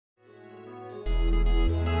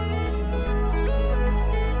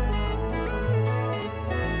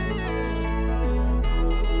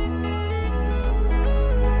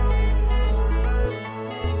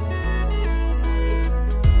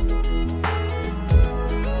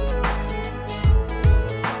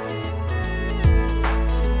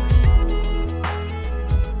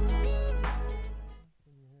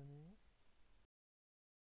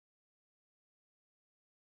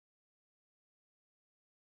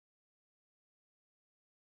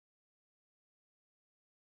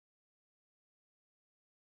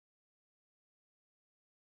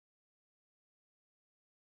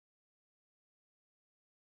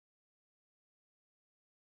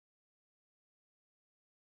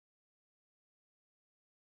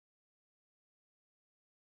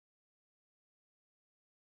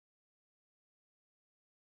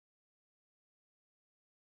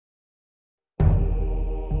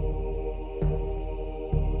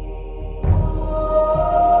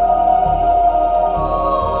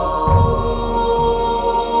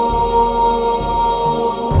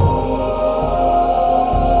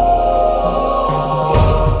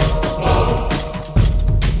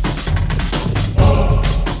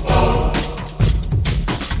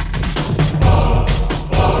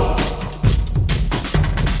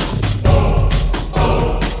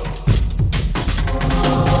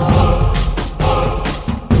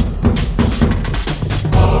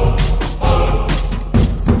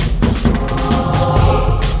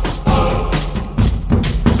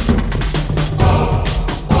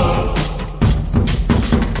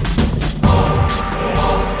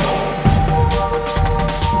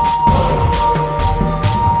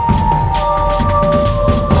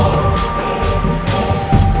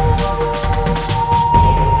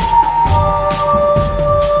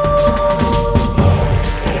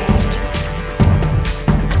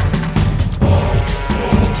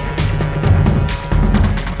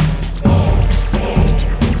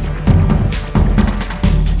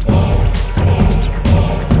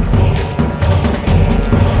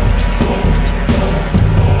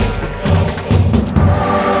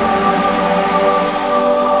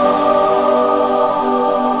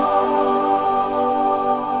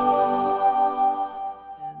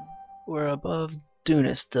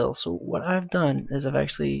it still. So what I've done is I've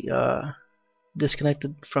actually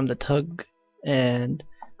disconnected from the tug and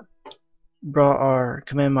brought our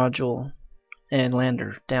command module and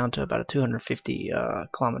lander down to about a 250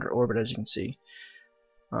 kilometer orbit, as you can see.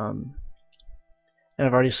 And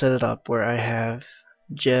I've already set it up where I have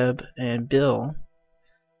Jeb and Bill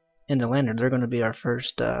in the lander. They're going to be our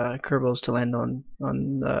first Kerbals to land on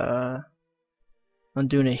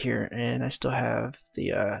Duna here, and I still have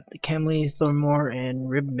the Camley, Thormore, and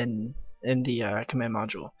Ribman in the command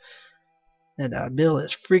module. And Bill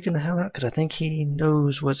is freaking the hell out because I think he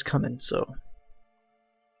knows what's coming. So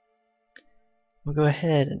we'll go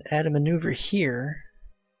ahead and add a maneuver here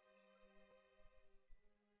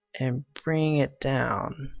and bring it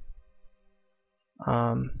down.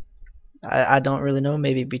 I don't really know.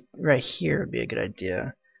 Maybe right here would be a good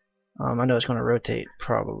idea. I know it's going to rotate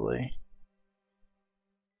probably.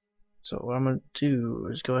 So what I'm going to do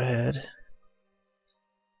is go ahead,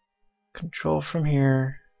 control from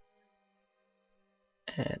here,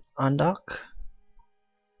 and undock.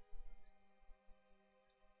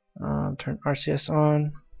 Turn RCS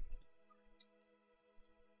on,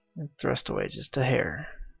 and thrust away just a hair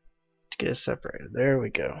to get it separated. There we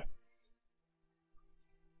go.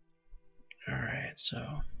 Alright, so.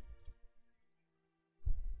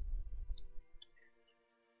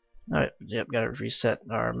 Alright, yep, gotta reset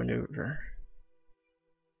our maneuver.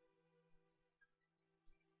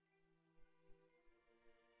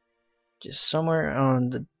 Just somewhere on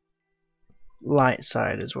the light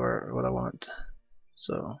side is what I want.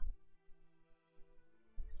 So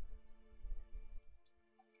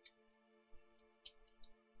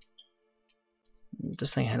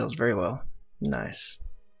this thing handles very well. Nice.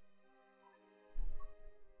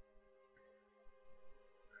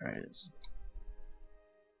 Alright.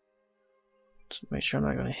 So make sure I'm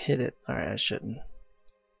not going to hit it. Alright, I shouldn't.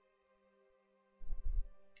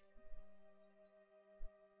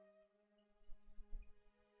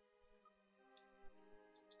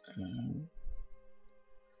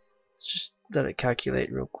 Let's just let it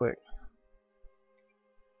calculate real quick.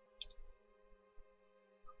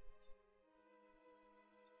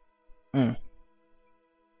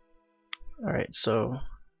 Alright, so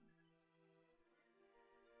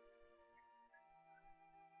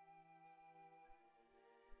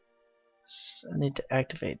I need to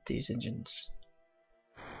activate these engines.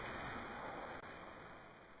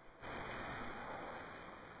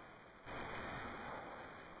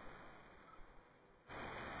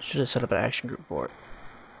 Should have set up an action group for it.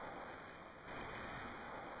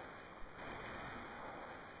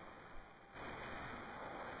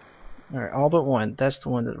 Alright, all but one. That's the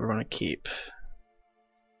one that we're going to keep.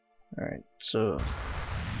 Alright, so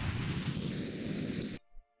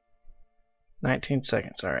 19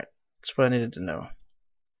 seconds. Alright, that's what I needed to know.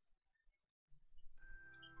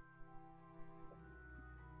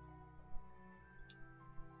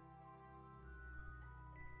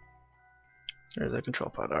 There's the control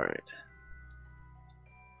pod. Alright.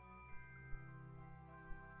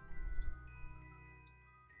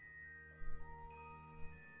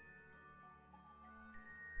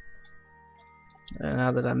 And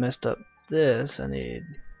now that I messed up this, I need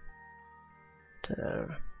to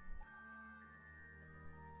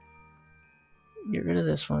get rid of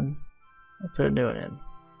this one and put a new one in.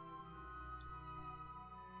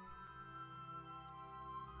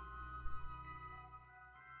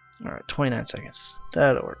 Alright, 29 seconds.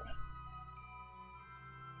 That'll work.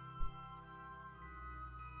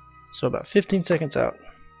 So about 15 seconds out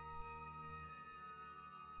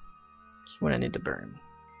is when I need to burn.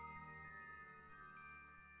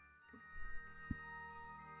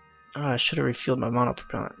 Oh, I should have refueled my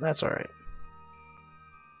monopropellant. That's alright.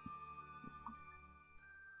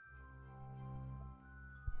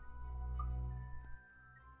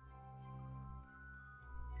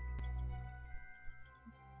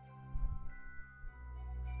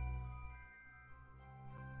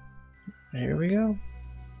 Here we go.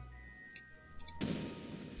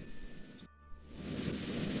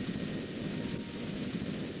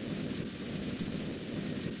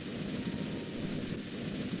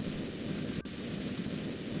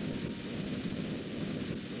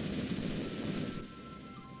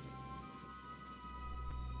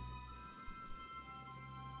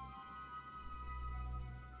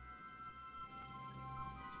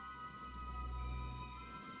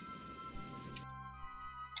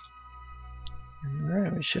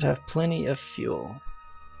 Alright, we should have plenty of fuel.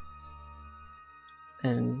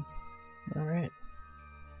 And alright.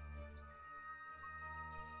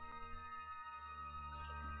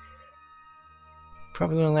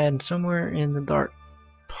 Probably gonna land somewhere in the dark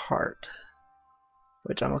part,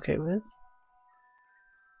 which I'm okay with.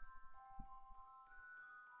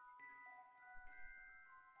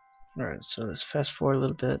 Alright, so let's fast forward a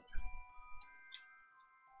little bit.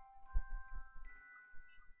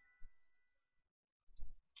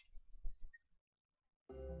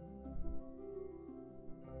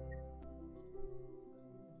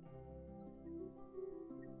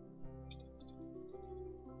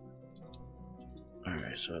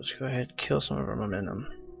 Alright, so let's go ahead and kill some of our momentum.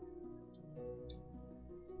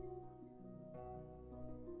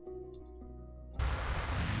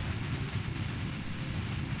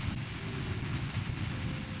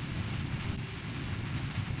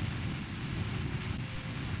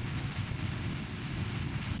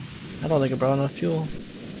 I don't think I brought enough fuel.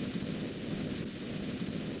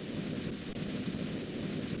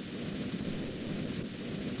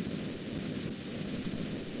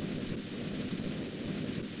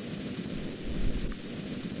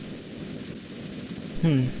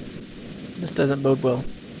 This doesn't bode well.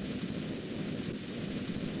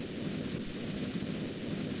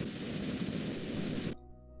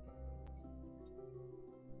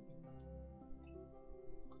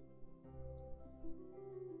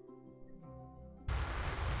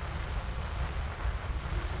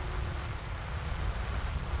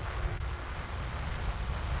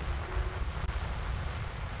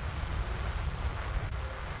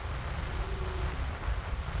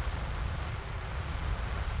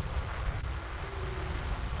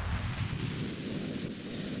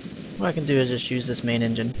 What I can do is just use this main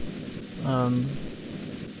engine.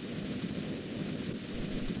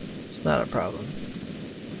 It's not a problem.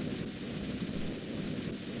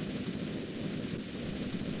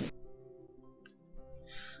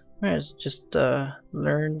 Alright, let's just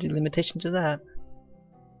learn the limitations of that.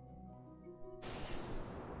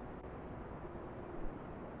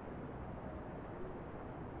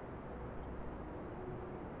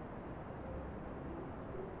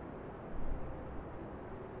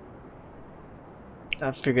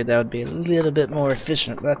 I figured that would be a little bit more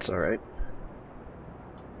efficient, but that's alright.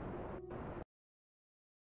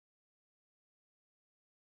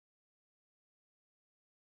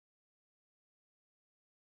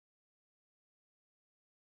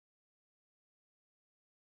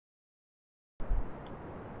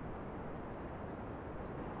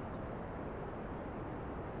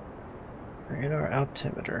 Radar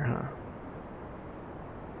altimeter, huh?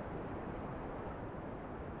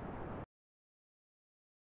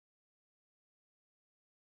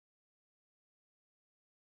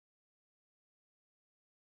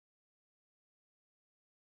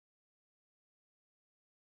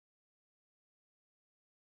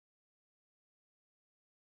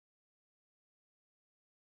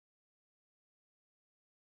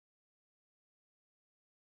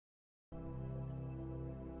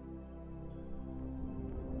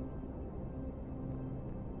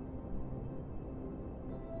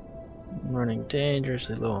 I'm running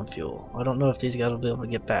dangerously low on fuel. I don't know if these guys will be able to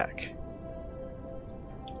get back.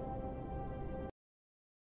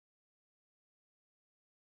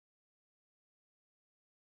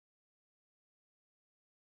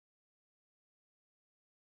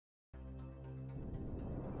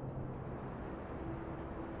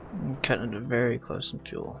 I'm cutting it very close in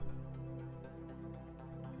fuel.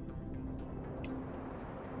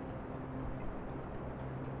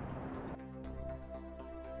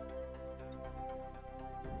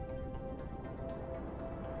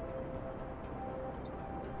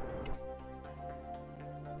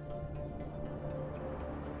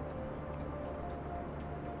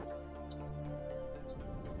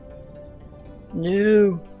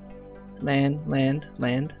 No! Land, land,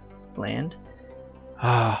 land, land.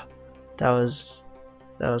 Ah, that was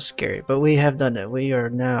scary. But we have done it. We are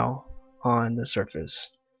now on the surface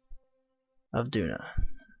of Duna.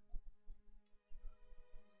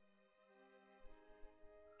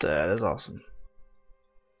 That is awesome.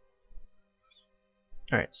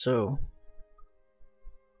 Alright, so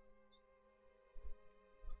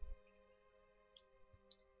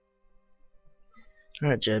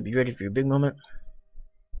alright, Jeb, you ready for your big moment?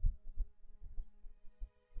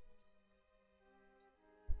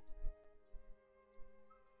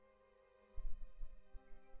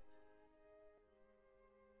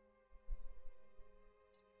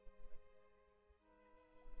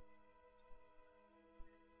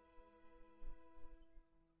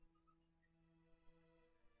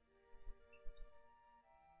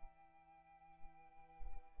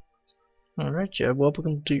 Alright, Jeb,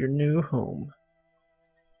 welcome to your new home.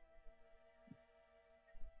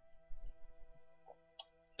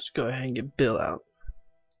 Let's go ahead and get Bill out.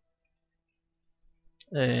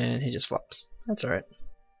 And he just flops. That's alright.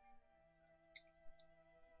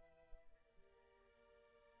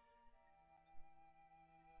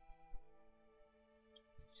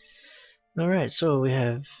 Alright, so we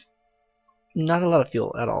have not a lot of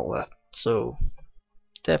fuel at all left, so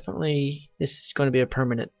definitely this is going to be a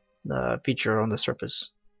permanent feature on the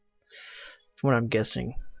surface, from what I'm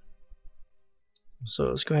guessing. So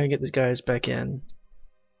let's go ahead and get these guys back in.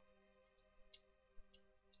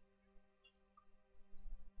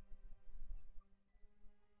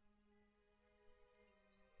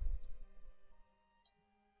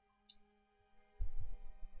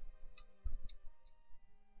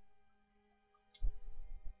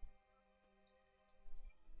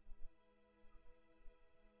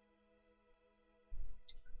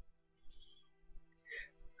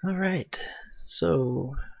 Alright,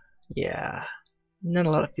 so yeah, not a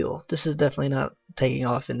lot of fuel. This is definitely not taking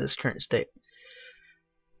off in this current state.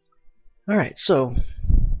 Alright, so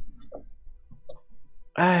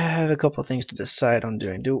I have a couple of things to decide on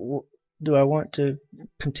doing. Do I want to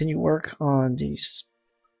continue work on the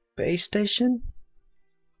space station?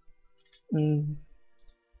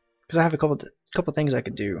 Because I have a couple things I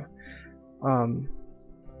could do.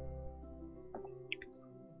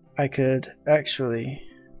 I could actually,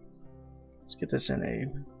 let's get this in a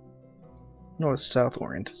north-south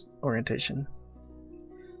orientation.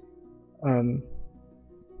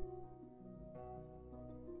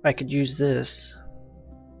 I could use this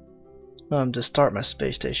to start my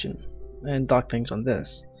space station and dock things on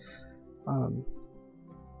this.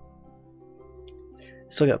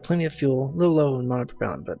 Still got plenty of fuel, a little low in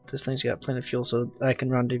monopropellant, but this thing's got plenty of fuel, so I can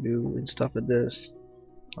rendezvous and stuff with this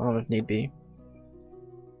if need be.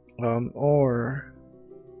 Or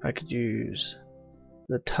I could use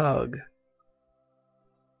the tug,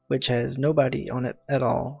 which has nobody on it at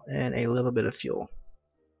all and a little bit of fuel.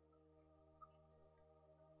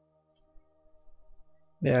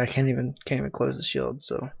 Yeah, I can't even close the shield.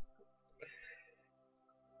 So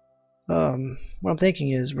what I'm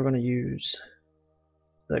thinking is we're going to use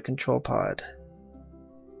the control pod.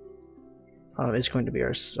 It's going to be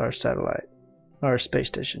our satellite, our space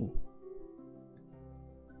station.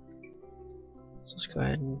 So let's go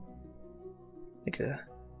ahead and make a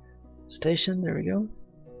station. There we go.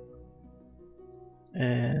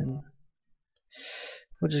 And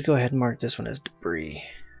we'll just go ahead and mark this one as debris.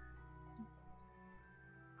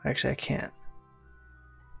 Actually, I can't.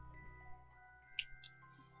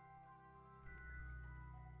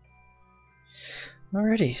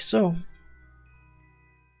 Alrighty, so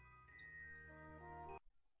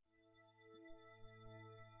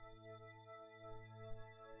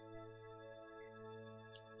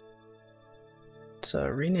let's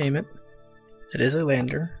rename it. It is a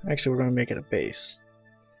lander. Actually, we're going to make it a base.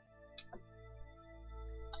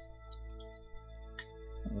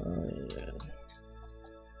 Yeah.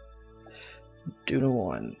 Duna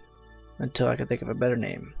 1 until I can think of a better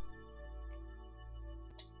name.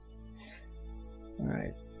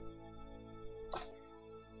 Alright.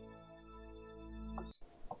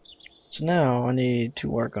 So now I need to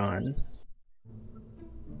work on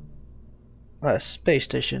a space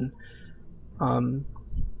station. So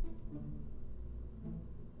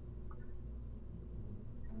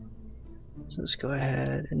let's go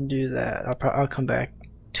ahead and do that. I'll come back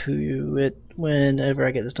to it whenever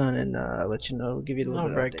I get this done and let you know, give you a little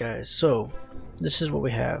bit of update. Guys, so this is what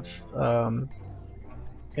we have.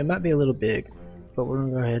 It might be a little big, but we're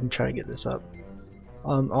gonna go ahead and try to get this up.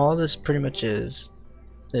 All this pretty much is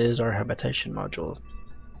our habitation module.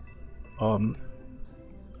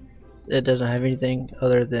 It doesn't have anything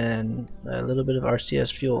other than a little bit of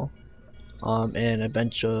RCS fuel, and a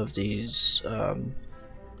bunch of these cans.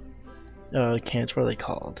 What are they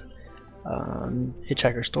called?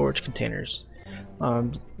 Hitchhiker storage containers.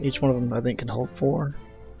 Each one of them I think can hold 4.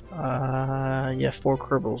 Yeah, 4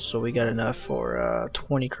 Kerbals. So we got enough for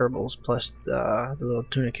 20 Kerbals plus the little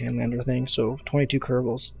tuna can lander thing. So 22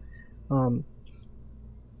 Kerbals.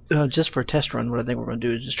 Just for a test run, what I think we're going to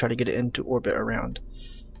do is just try to get it into orbit around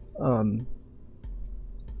Kerbin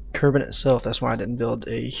itself. That's why I didn't build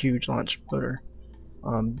a huge launch motor.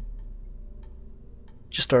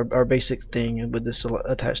 Just our basic thing with this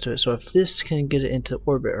attached to it. So if this can get it into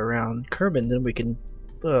orbit around Kerbin, then we can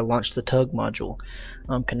launch the tug module,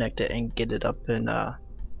 connect it, and get it up and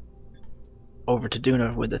over to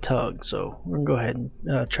Duna with the tug. So we're gonna go ahead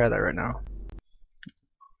and try that right now.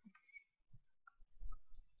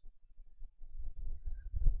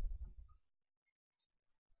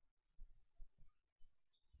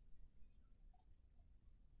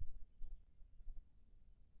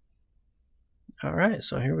 Alright,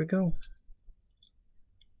 so here we go.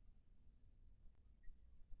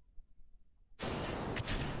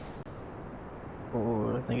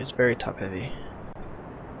 Oh, I think it's very top heavy.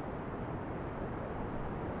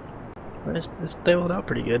 But it's stabilized out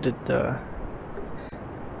pretty good. It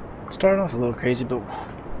started off a little crazy, but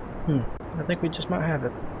I think we just might have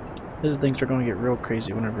it. These things are going to get real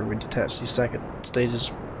crazy whenever we detach these second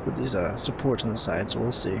stages with these supports on the side, so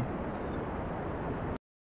we'll see.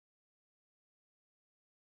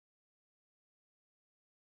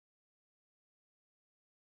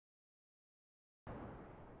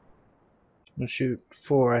 We'll shoot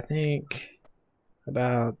for, I think,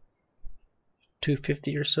 about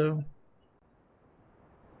 250 or so.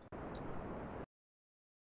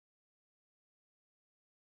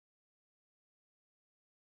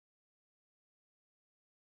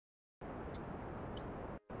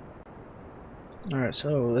 Alright,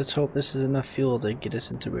 so let's hope this is enough fuel to get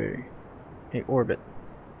us into a orbit.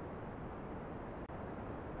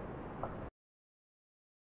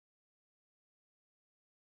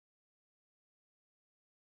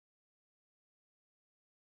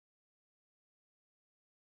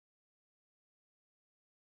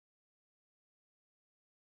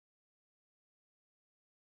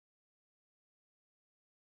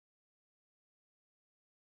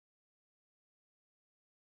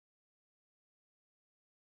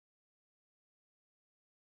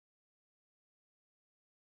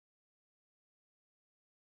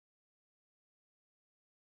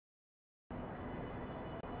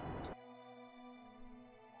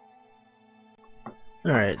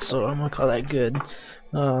 Alright, so I'm gonna call that good.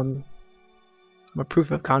 My proof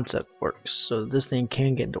of concept works, so this thing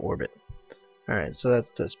can get into orbit. Alright, so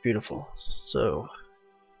that's beautiful. So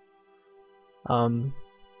I think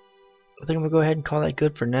I'm gonna go ahead and call that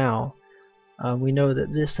good for now. We know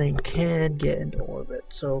that this thing can get into orbit,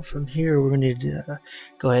 so from here we're going to need to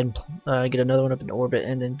go ahead and get another one up in orbit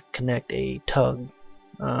and then connect a tug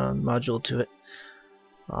module to it.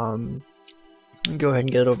 Go ahead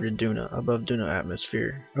and get it over to Duna, above Duna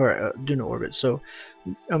atmosphere, or Duna orbit. So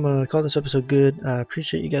I'm going to call this episode good. I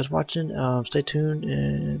appreciate you guys watching. Stay tuned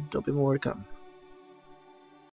and there'll be more to come.